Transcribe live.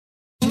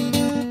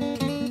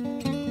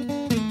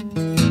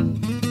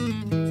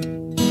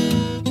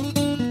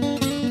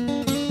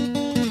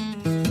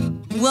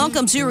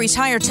Welcome to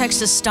Retire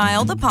Texas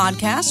Style, the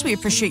podcast. We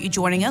appreciate you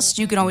joining us.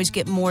 You can always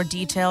get more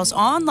details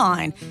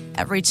online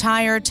at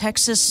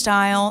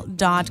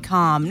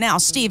retiretexasstyle.com. Now,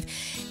 Steve,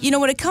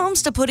 when it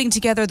comes to putting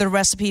together the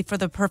recipe for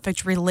the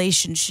perfect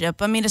relationship,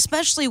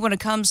 especially when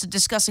it comes to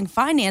discussing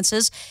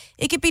finances,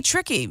 it can be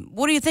tricky.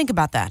 What do you think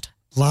about that?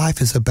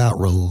 Life is about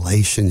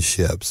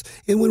relationships.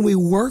 And when we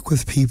work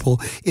with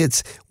people,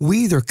 we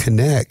either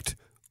connect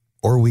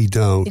or we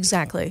don't.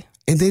 Exactly.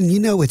 And then,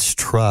 it's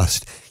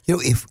trust.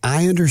 If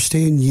I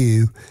understand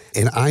you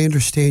and I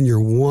understand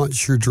your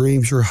wants, your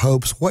dreams, your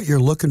hopes, what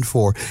you're looking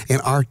for,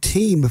 and our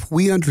team, if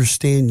we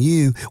understand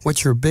you,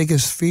 what your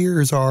biggest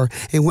fears are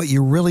and what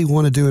you really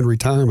want to do in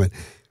retirement,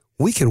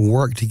 we can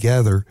work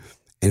together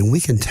and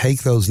we can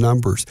take those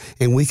numbers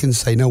and we can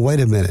say, no, wait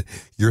a minute,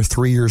 you're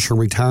 3 years from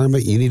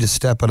retirement, you need to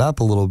step it up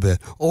a little bit.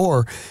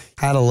 Or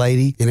I had a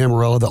lady in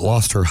Amarillo that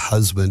lost her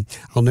husband.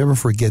 I'll never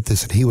forget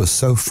this, and he was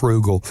so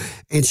frugal.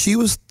 And she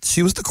was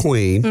the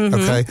queen,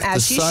 okay?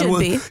 As she should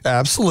be.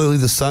 Absolutely.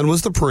 The son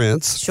was the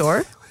prince.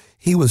 Sure.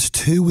 He was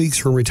 2 weeks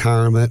from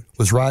retirement,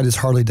 was riding his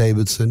Harley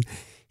Davidson.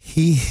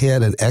 He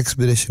hit an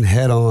Expedition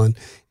head on.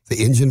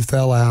 The engine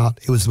fell out.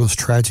 It was the most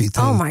tragic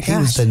thing. Oh, my gosh. He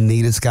was the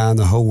neatest guy in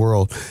the whole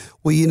world.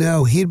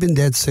 Well, he had been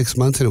dead 6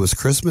 months, and it was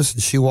Christmas,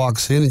 and she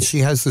walks in, and she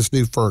has this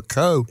new fur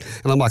coat.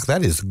 And I'm like,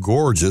 that is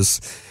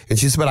gorgeous. And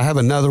she said, but I have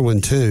another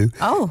one, too.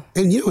 Oh.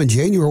 And, in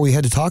January, we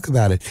had to talk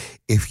about it.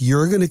 If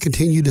you're going to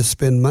continue to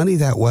spend money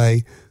that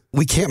way,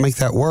 we can't make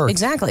that work.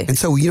 Exactly. And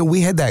so,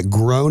 we had that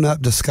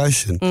grown-up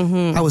discussion.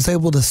 I was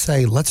able to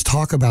say, let's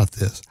talk about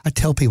this. I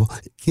tell people,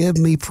 give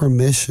me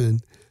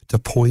permission to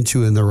point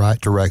you in the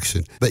right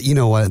direction. But you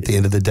know what? At the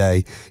end of the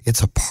day,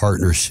 it's a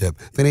partnership.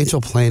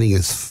 Financial planning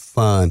is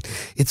fun.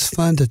 It's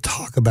fun to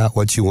talk about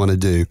what you want to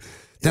do.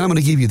 Then I'm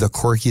going to give you the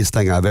quirkiest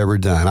thing I've ever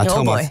done. I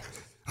tell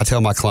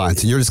my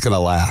clients, and you're just going to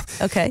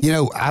laugh. Okay.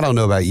 I don't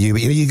know about you,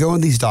 but you go in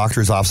these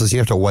doctor's offices, you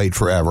have to wait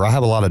forever. I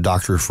have a lot of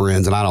doctor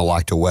friends, and I don't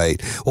like to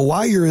wait. Well,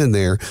 while you're in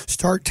there,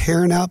 start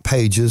tearing out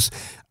pages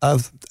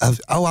of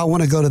I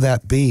want to go to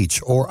that beach,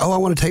 or, I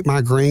want to take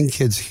my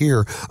grandkids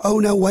here. Oh,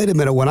 no, wait a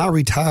minute. When I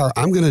retire,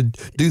 I'm going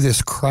to do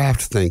this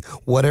craft thing,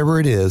 whatever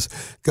it is.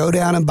 Go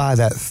down and buy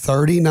that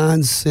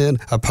 39-cent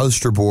a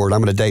poster board.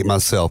 I'm going to date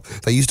myself.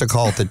 They used to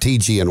call it the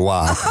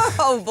TG&Y.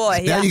 Oh,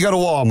 boy. Now you go to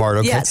Walmart,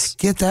 okay? Yes.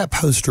 Get that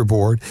poster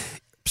board.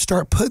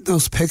 Start putting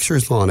those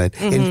pictures on it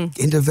and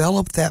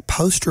develop that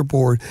poster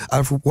board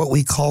of what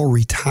we call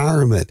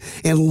retirement,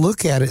 and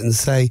look at it and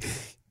say,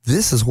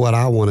 this is what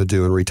I want to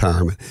do in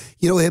retirement.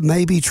 It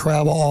may be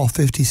travel all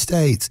 50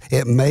 states.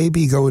 It may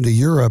be going to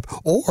Europe,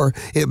 or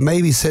it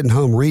may be sitting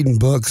home reading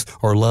books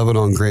or loving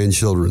on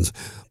grandchildren's.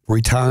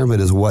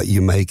 Retirement is what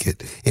you make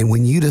it. And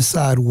when you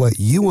decide what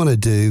you want to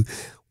do,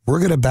 we're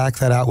going to back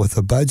that out with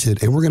a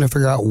budget, and we're going to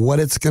figure out what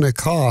it's going to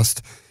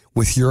cost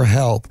with your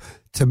help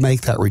to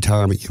make that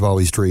retirement you've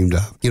always dreamed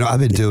of. I've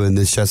been doing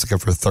this, Jessica,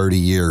 for 30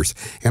 years,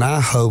 and I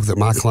hope that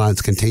my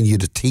clients continue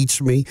to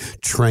teach me,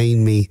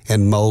 train me,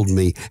 and mold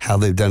me how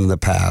they've done in the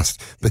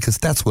past, because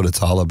that's what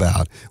it's all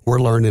about. We're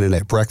learning it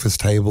at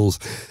breakfast tables,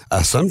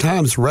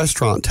 sometimes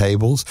restaurant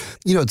tables.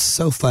 It's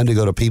so fun to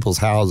go to people's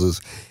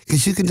houses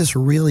because you can just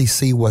really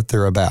see what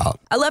they're about.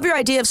 I love your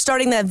idea of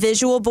starting that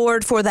visual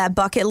board for that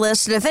bucket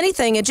list. And if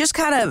anything, it just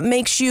kind of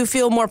makes you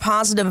feel more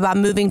positive about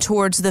moving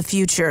towards the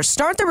future.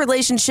 Start the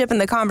relationship and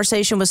the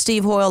conversation with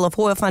Steve Hoyle of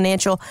Hoyle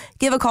Financial.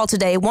 Give a call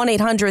today,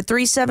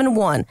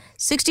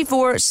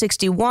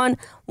 1-800-371-6461,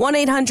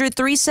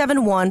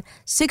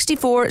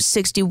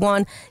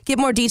 1-800-371-6461. Get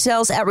more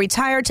details at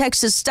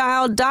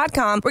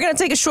retiretexasstyle.com. We're going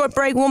to take a short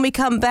break. When we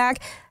come back,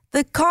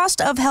 the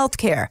cost of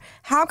healthcare.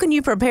 How can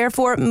you prepare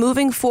for it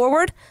moving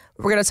forward?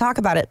 We're going to talk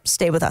about it.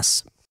 Stay with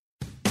us.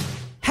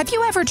 Have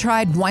you ever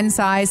tried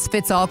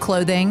one-size-fits-all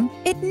clothing?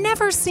 It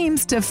never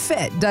seems to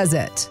fit, does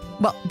it?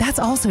 Well, that's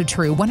also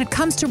true when it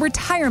comes to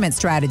retirement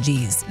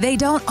strategies. They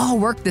don't all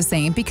work the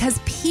same because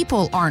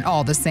people aren't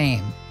all the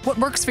same. What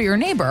works for your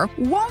neighbor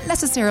won't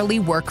necessarily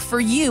work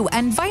for you,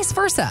 and vice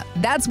versa.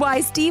 That's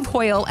why Steve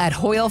Hoyle at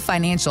Hoyle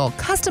Financial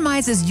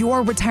customizes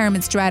your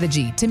retirement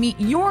strategy to meet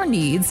your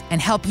needs and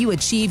help you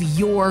achieve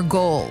your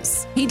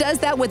goals. He does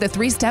that with a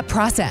 3-step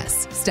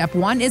process. Step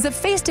 1 is a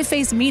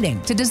face-to-face meeting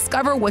to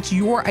discover what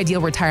your ideal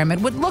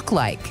retirement would look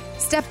like.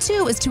 Step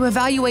 2 is to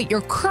evaluate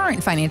your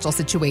current financial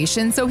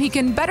situation so he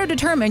can better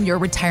determine your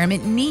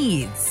retirement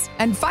needs.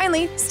 And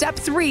finally, Step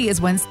 3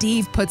 is when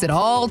Steve puts it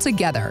all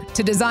together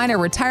to design a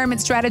retirement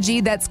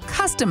strategy that's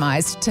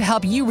customized to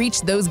help you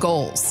reach those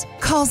goals.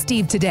 Call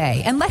Steve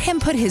today and let him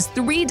put his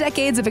 3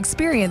 decades of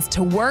experience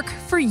to work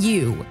for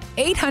you.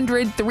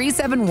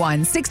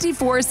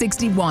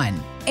 800-371-6461.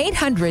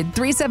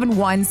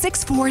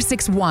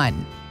 800-371-6461.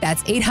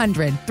 That's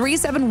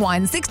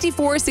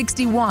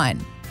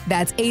 800-371-6461.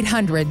 That's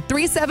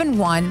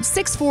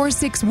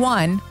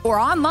 800-371-6461 or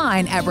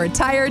online at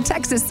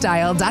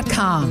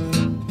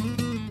retiretexasstyle.com.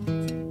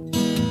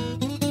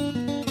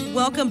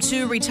 Welcome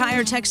to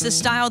Retire Texas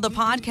Style, the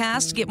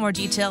podcast. Get more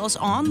details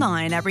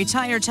online at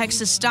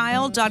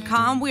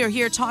retiretexasstyle.com. We are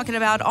here talking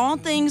about all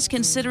things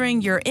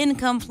considering your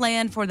income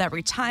plan for that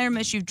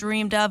retirement you've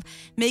dreamed of,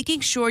 making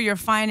sure your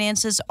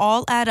finances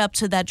all add up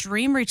to that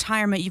dream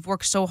retirement you've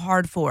worked so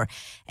hard for.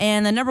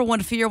 And the number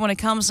one fear when it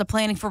comes to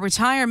planning for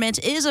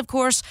retirement is, of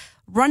course,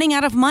 running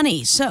out of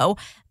money. So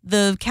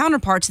the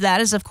counterpart to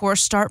that is, of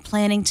course, start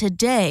planning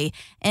today.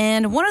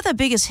 And one of the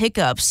biggest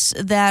hiccups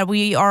that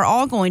we are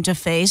all going to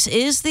face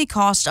is the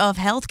cost of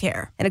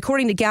healthcare. And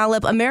according to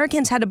Gallup,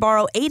 Americans had to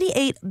borrow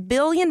 $88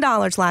 billion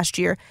last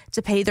year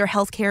to pay their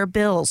healthcare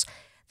bills.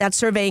 That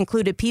survey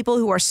included people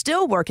who are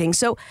still working.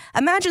 So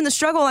imagine the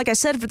struggle, like I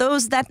said, for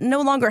those that no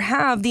longer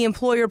have the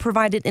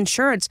employer-provided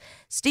insurance.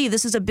 Steve,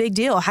 this is a big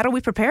deal. How do we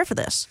prepare for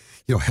this?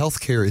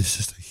 Healthcare is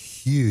just a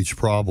huge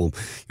problem.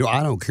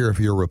 I don't care if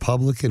you're a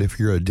Republican, if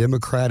you're a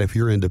Democrat, if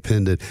you're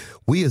independent.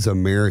 We as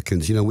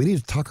Americans, we need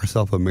to talk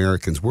ourselves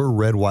Americans. We're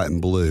red, white,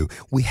 and blue.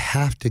 We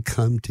have to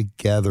come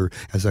together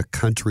as a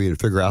country and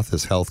figure out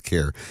this health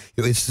care.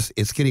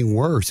 It's getting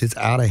worse. It's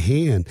out of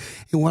hand.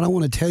 And what I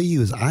want to tell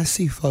you is I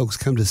see folks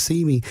come to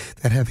see me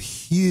that have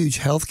huge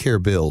health care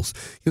bills.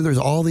 There's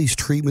all these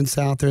treatments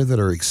out there that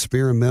are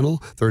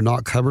experimental. They're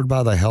not covered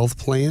by the health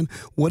plan.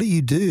 What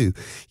do?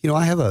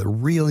 I have a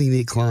really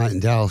neat client in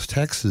Dallas,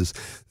 Texas,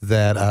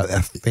 that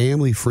a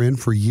family friend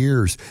for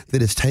years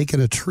that has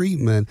taken a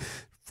treatment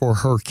for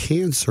her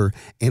cancer,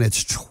 and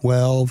it's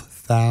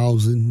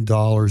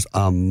 $12,000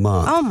 a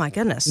month. Oh, my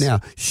goodness.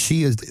 Now,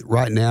 she is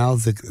right now,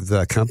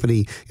 the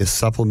company is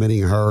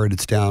supplementing her, and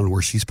it's down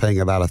where she's paying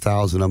about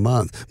 $1,000 a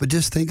month. But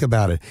just think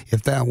about it.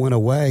 If that went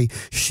away,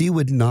 she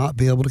would not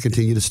be able to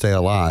continue to stay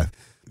alive.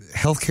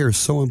 Healthcare is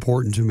so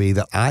important to me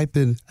that I've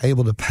been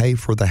able to pay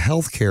for the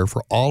healthcare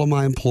for all of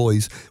my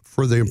employees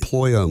for the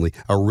employee only.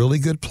 A really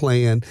good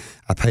plan.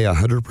 I pay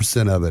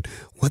 100% of it.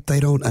 What they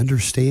don't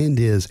understand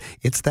is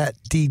it's that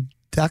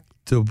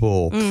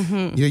deductible.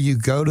 Mm-hmm. You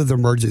go to the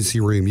emergency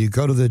room, you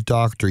go to the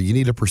doctor, you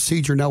need a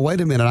procedure. Now, wait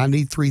a minute, I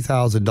need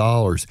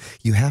 $3,000.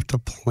 You have to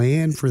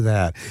plan for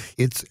that.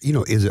 It's,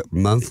 is it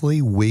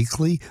monthly,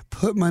 weekly?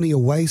 Put money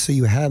away so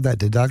you have that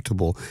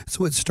deductible.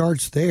 So it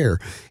starts there.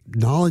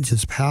 Knowledge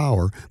is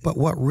power. But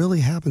what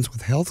really happens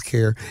with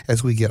healthcare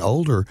as we get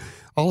older,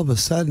 all of a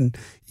sudden,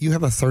 you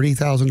have a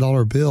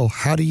 $30,000 bill.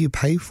 How do you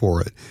pay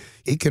for it?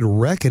 It can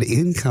wreck an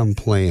income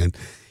plan.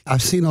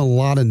 I've seen a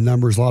lot of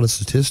numbers, a lot of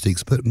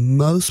statistics, but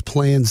most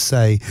plans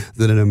say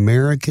that an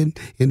American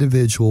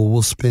individual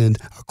will spend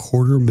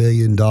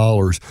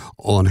 $250,000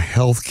 on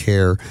health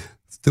care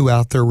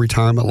throughout their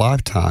retirement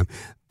lifetime.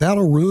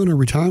 That'll ruin a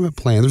retirement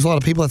plan. There's a lot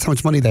of people, that's how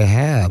much money they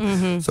have.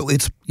 Mm-hmm. So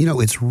it's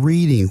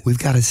reading. We've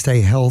got to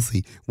stay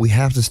healthy. We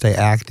have to stay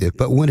active.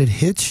 But when it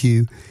hits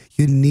you,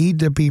 you need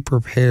to be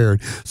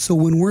prepared. So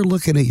when we're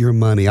looking at your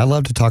money, I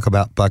love to talk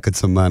about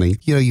buckets of money.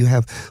 You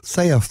have,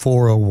 say, a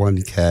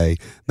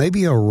 401k,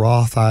 maybe a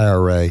Roth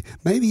IRA,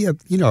 maybe a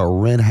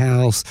rent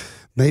house,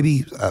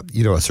 maybe, a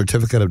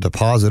certificate of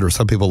deposit, or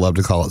some people love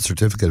to call it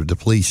certificate of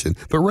depletion.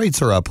 But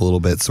rates are up a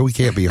little bit, so we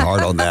can't be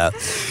hard on that.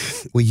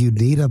 Well, you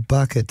need a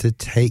bucket to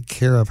take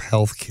care of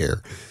health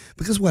care.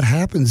 Because what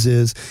happens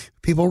is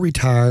people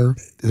retire,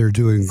 they're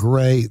doing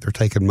great, they're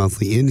taking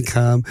monthly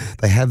income,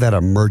 they have that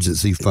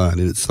emergency fund,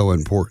 and it's so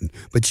important.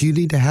 But you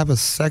need to have a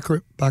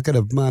separate bucket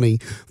of money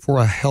for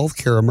a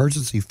healthcare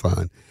emergency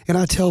fund. And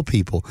I tell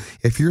people,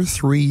 if you're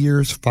 3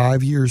 years,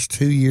 5 years,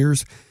 2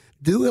 years,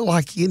 do it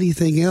like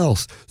anything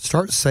else.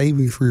 Start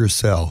saving for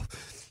yourself.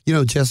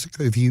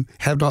 Jessica, if you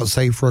have not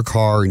saved for a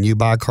car and you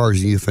buy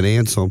cars and you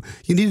finance them,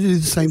 you need to do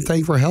the same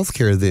thing for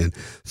healthcare then.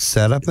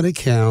 Set up an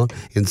account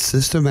and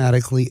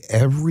systematically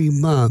every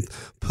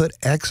month put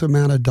X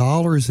amount of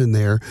dollars in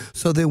there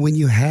so that when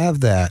you have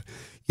that,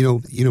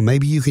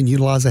 maybe you can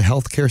utilize a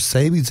healthcare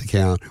savings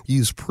account,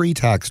 use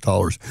pre-tax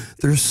dollars.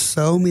 There's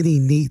so many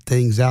neat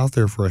things out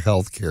there for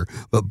healthcare.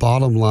 But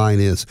bottom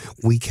line is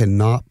we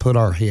cannot put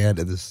our head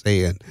in the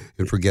sand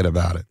and forget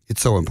about it.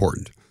 It's so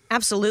important.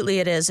 Absolutely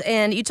it is.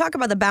 And you talk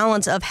about the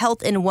balance of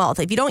health and wealth.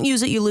 If you don't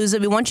use it, you lose it.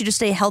 We want you to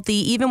stay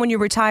healthy. Even when you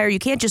retire, you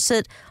can't just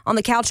sit on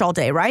the couch all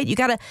day, right? You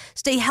got to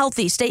stay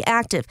healthy, stay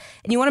active.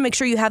 And you want to make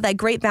sure you have that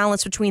great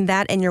balance between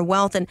that and your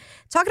wealth. And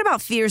talking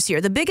about fears here,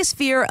 the biggest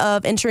fear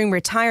of entering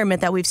retirement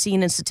that we've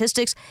seen in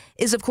statistics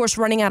is, of course,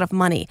 running out of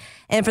money.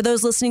 And for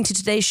those listening to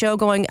today's show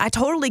going, I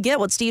totally get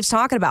what Steve's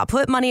talking about.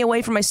 Put money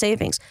away from my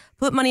savings.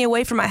 Put money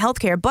away from my health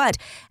care. But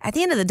at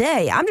the end of the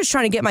day, I'm just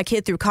trying to get my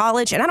kid through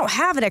college, and I don't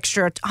have an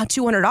extra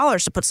 $200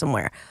 to put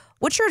somewhere.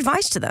 What's your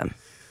advice to them?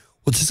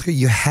 Well, Jessica,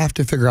 you have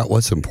to figure out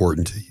what's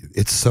important to you.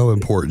 It's so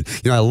important.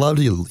 I love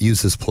to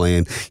use this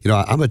plan.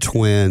 I'm a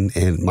twin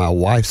and my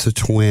wife's a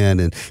twin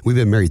and we've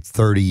been married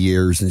 30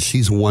 years and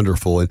she's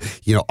wonderful. And,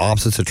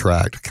 opposites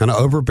attract. Kind of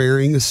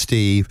overbearing as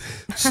Steve.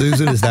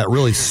 Susan is that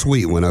really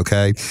sweet one,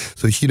 okay?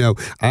 So,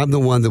 I'm the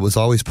one that was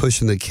always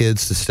pushing the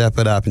kids to step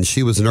it up and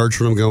she was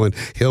nurturing them going,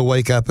 he'll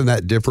wake up in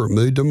that different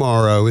mood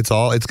tomorrow. It's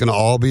going to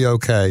all be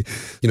okay.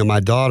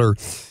 My daughter,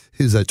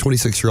 who's a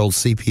 26-year-old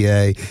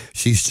CPA.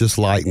 She's just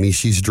like me.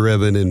 She's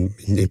driven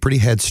and pretty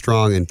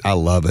headstrong, and I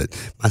love it.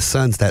 My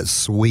son's that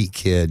sweet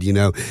kid. He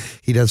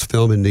does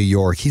film in New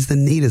York. He's the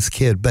neatest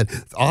kid, but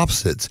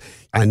opposites.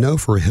 I know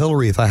for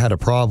Hillary, if I had a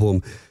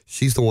problem,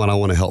 she's the one I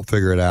want to help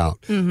figure it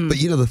out. Mm-hmm. But,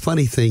 the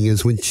funny thing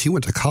is when she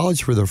went to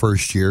college for the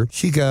first year,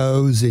 she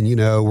goes and,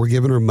 we're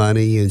giving her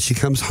money and she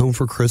comes home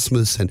for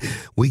Christmas and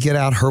we get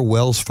out her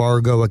Wells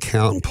Fargo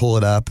account and pull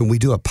it up and we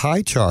do a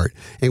pie chart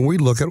and we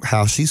look at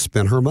how she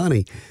spent her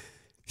money.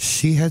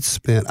 She had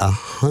spent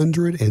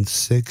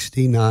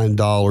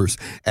 $169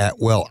 at,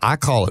 I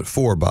call it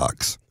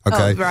 $4.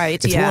 Okay. Oh,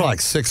 right. It's more like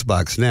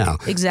 $6 now.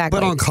 Exactly.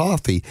 But on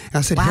coffee, I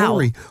said,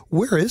 Hillary,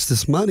 where is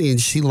this money? And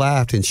she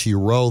laughed and she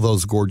rolled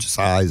those gorgeous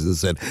eyes and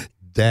said,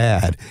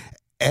 Dad,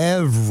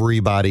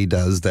 everybody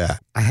does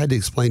that. I had to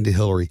explain to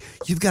Hillary,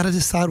 you've got to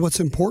decide what's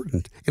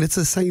important. And it's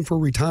the same for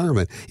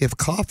retirement. If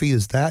coffee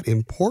is that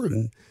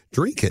important,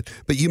 drink it,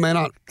 but you may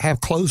not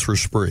have clothes for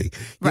spring.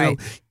 Right.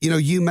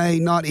 You may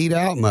not eat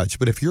out much,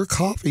 but if your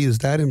coffee is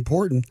that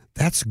important,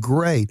 that's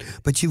great.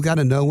 But you've got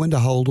to know when to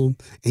hold them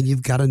and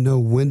you've got to know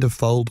when to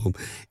fold them.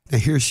 Now,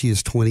 here she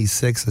is,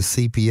 26, a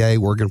CPA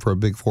working for a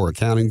Big Four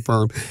accounting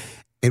firm.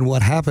 And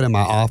what happened in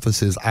my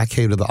office is I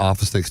came to the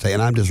office next day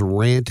and I'm just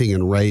ranting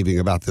and raving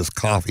about this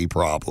coffee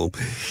problem,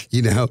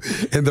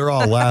 and they're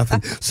all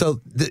laughing.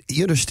 So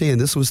you understand,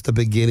 this was the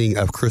beginning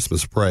of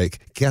Christmas break.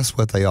 Guess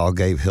what they all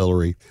gave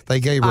Hillary? They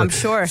gave her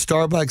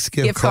Starbucks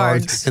gift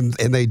cards. And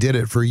they did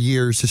it for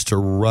years just to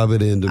rub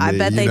it into me. I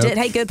bet they did.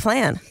 Hey, good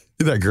plan.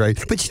 Isn't that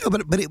great? But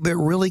but it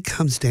really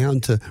comes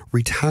down to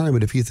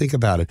retirement if you think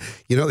about it.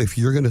 If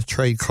you're going to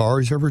trade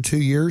cars every 2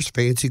 years,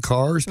 fancy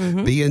cars,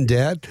 be in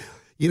debt,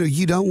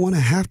 you don't want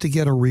to have to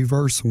get a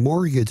reverse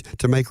mortgage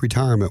to make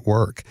retirement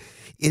work.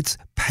 It's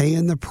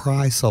paying the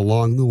price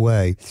along the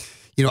way.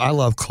 I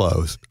love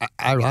clothes.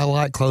 I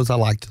like clothes. I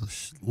like to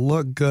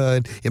look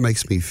good. It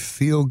makes me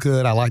feel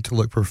good. I like to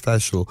look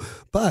professional.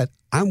 But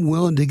I'm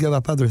willing to give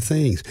up other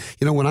things.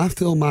 When I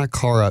fill my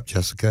car up,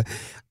 Jessica,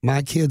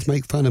 my kids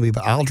make fun of me,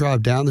 but I'll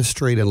drive down the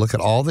street and look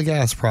at all the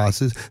gas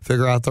prices,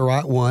 figure out the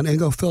right one, and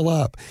go fill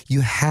up.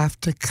 You have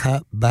to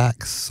cut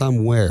back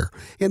somewhere.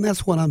 And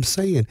that's what I'm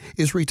saying,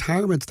 is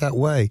retirement's that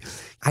way.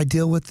 I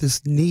deal with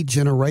this need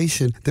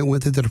generation that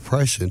went through the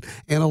Depression,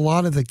 and a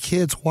lot of the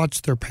kids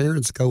watch their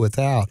parents go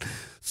without.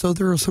 So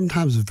they're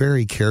sometimes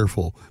very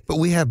careful. But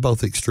we have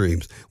both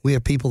extremes. We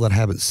have people that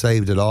haven't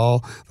saved at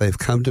all. They've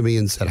come to me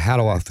and said, how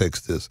do I fix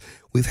this?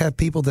 We've had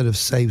people that have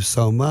saved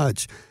so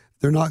much,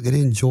 they're not going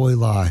to enjoy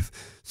life.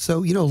 So,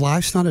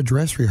 life's not a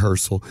dress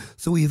rehearsal.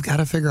 So you've got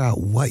to figure out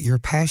what you're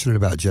passionate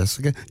about,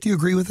 Jessica. Do you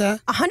agree with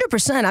that?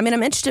 100%. I'm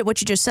interested in what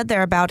you just said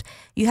there about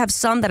you have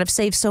some that have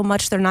saved so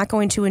much they're not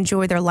going to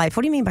enjoy their life.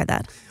 What do you mean by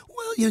that?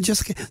 Well,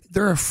 Jessica,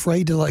 they're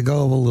afraid to let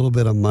go of a little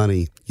bit of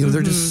money.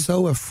 They're just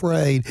so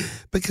afraid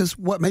because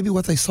what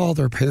they saw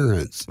their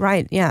parents.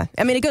 Right, yeah.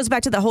 It goes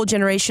back to the whole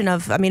generation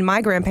of,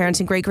 my grandparents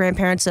and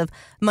great-grandparents of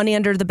money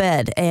under the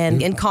bed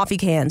and in coffee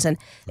cans. And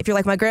if you're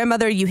like my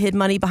grandmother, you hid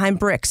money behind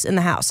bricks in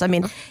the house.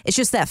 It's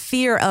just that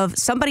fear of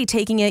somebody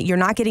taking it, you're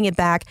not getting it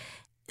back,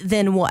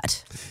 then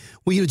what?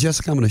 Well,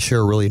 Jessica, I'm going to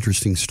share a really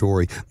interesting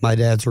story. My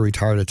dad's a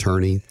retired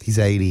attorney. He's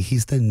 80.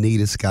 He's the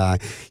neatest guy.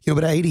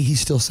 But at 80, he's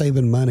still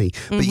saving money.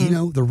 But,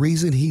 the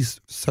reason he's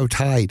so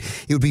tight,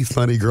 it would be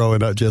funny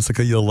growing up,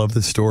 Jessica. You'll love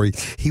this story.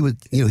 He would,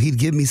 he'd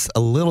give me a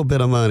little bit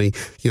of money,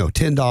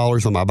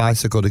 $10 on my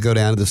bicycle to go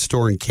down to the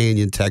store in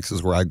Canyon,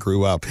 Texas, where I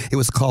grew up. It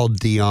was called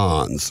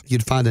Dion's.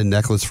 You'd find a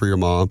necklace for your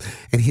mom.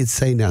 And he'd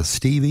say, now,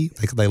 Stevie,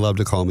 they love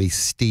to call me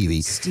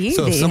Stevie.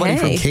 So if somebody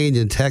from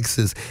Canyon,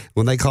 Texas,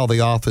 when they call the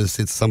office,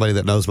 it's somebody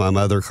that knows my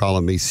mother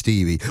calling me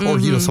Stevie. Or,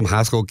 some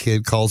high school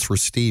kid calls for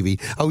Stevie.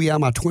 Oh, yeah,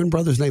 my twin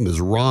brother's name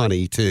is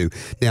Ronnie, too.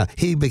 Now,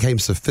 he became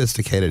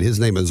sophisticated. His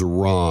name is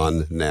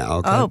Ron now.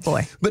 Okay? Oh,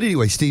 boy. But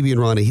anyway, Stevie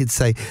and Ronnie, he'd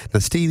say, now,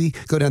 Stevie,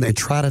 go down there and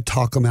try to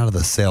talk them out of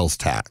the sales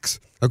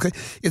tax. Okay?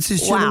 It's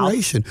his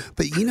generation.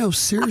 But,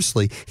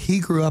 seriously, he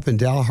grew up in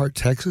Dalhart,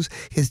 Texas.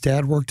 His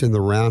dad worked in the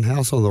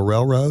roundhouse on the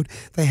railroad.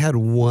 They had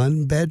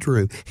one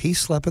bedroom. He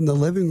slept in the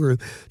living room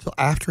till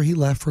after he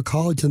left for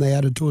college, and they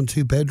added to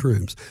 2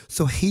 bedrooms.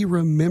 So he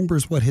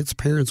remembers what his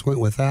parents went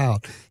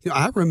without.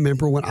 I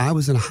remember when I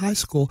was in high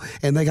school,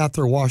 and they got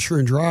their washer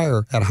and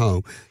dryer at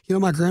home.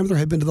 My grandmother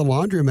had been to the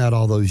laundromat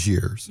all those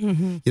years.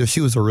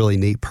 She was a really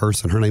neat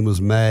person. Her name was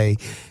May.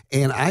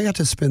 And I got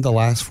to spend the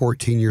last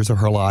 14 years of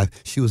her life.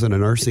 She was in a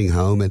nursing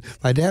home. And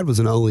my dad was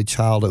an only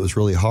child. It was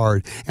really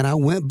hard. And I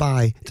went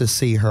by to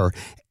see her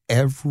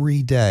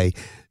every day.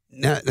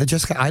 Now,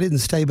 Jessica, I didn't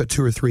stay but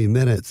 2 or 3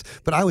 minutes,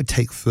 but I would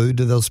take food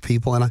to those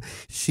people. And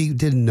she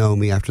didn't know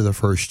me after the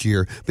first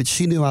year, but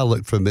she knew I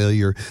looked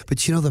familiar. But,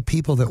 the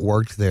people that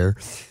worked there,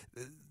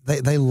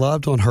 They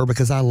loved on her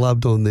because I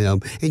loved on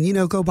them.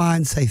 And, go by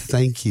and say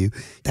thank you.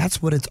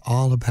 That's what it's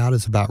all about.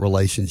 It's about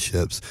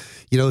relationships.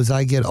 As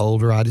I get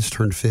older, I just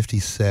turned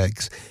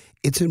 56.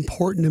 It's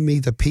important to me,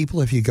 the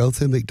people, if you go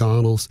through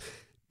McDonald's,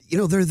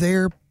 they're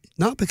there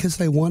not because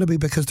they want to be,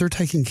 because they're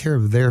taking care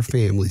of their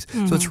families.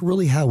 So it's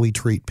really how we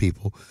treat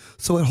people.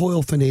 So at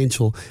Hoyle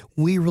Financial,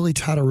 we really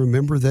try to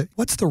remember that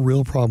what's the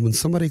real problem? When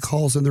somebody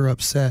calls and they're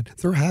upset,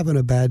 they're having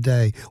a bad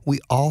day. We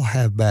all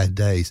have bad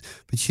days.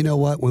 But you know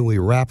what? When we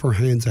wrap our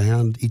hands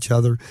around each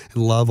other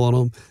and love on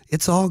them,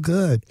 it's all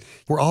good.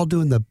 We're all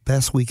doing the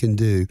best we can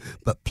do.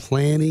 But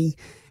planning,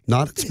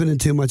 not spending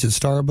too much at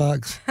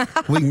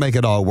Starbucks, we can make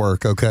it all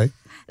work, okay?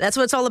 That's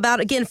what it's all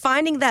about. Again,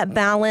 finding that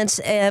balance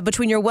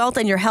between your wealth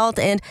and your health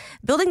and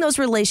building those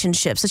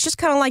relationships. It's just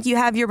kind of like you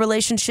have your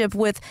relationship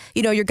with,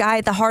 your guy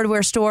at the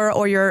hardware store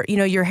or your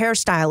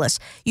hairstylist.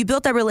 You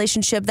built that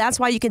relationship. That's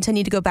why you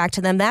continue to go back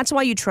to them. That's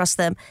why you trust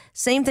them.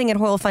 Same thing at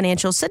Hoyle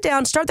Financial. Sit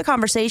down, start the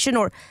conversation,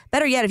 or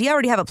better yet, if you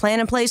already have a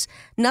plan in place,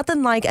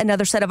 nothing like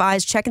another set of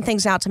eyes checking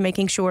things out to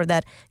making sure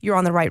that you're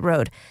on the right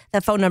road.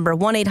 That phone number,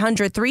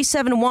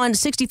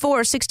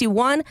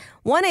 1-800-371-6461,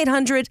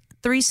 1-800-371-6461.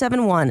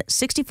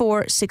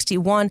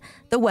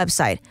 The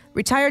website,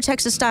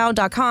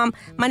 retiretexasstyle.com.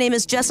 My name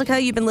is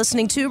Jessica. You've been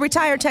listening to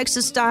Retire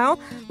Texas Style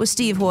with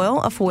Steve Hoyle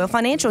of Hoyle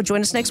Financial.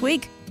 Join us next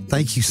week.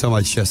 Thank you so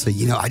much, Jessica.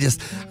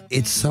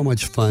 It's so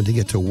much fun to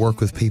get to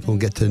work with people and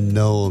get to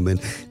know them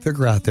and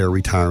figure out their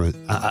retirement.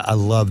 I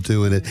love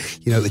doing it.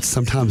 It's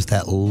sometimes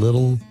that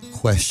little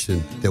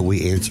question that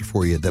we answer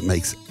for you that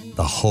makes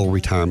the whole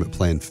retirement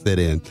plan fit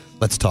in.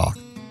 Let's talk.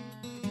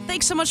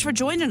 Thanks so much for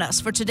joining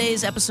us for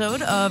today's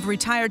episode of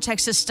Retire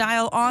Texas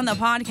Style on the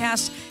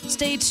podcast.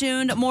 Stay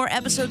tuned. More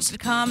episodes to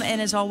come.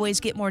 And as always,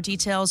 get more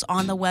details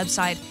on the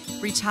website,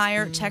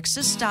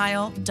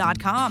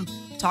 retiretexasstyle.com.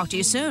 Talk to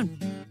you soon.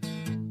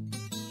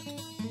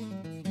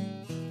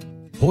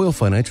 Hoyle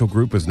Financial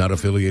Group is not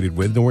affiliated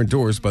with nor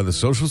endorsed by the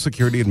Social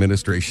Security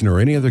Administration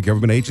or any other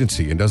government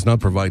agency and does not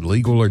provide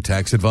legal or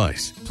tax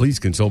advice. Please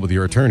consult with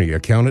your attorney,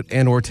 accountant,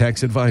 and or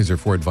tax advisor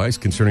for advice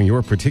concerning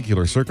your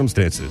particular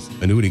circumstances.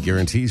 Annuity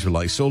guarantees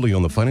rely solely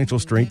on the financial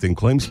strength and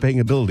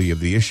claims-paying ability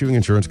of the issuing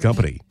insurance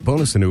company.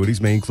 Bonus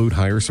annuities may include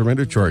higher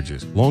surrender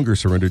charges, longer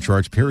surrender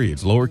charge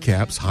periods, lower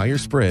caps, higher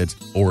spreads,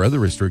 or other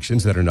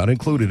restrictions that are not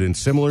included in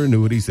similar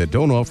annuities that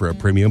don't offer a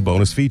premium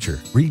bonus feature.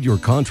 Read your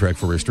contract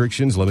for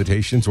restrictions,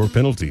 limitations, or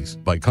penalties.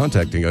 By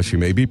contacting us, you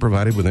may be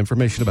provided with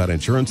information about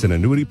insurance and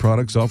annuity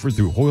products offered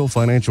through Hoyle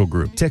Financial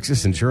Group.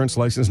 Texas Insurance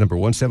License number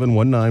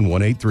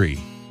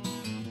 1719183.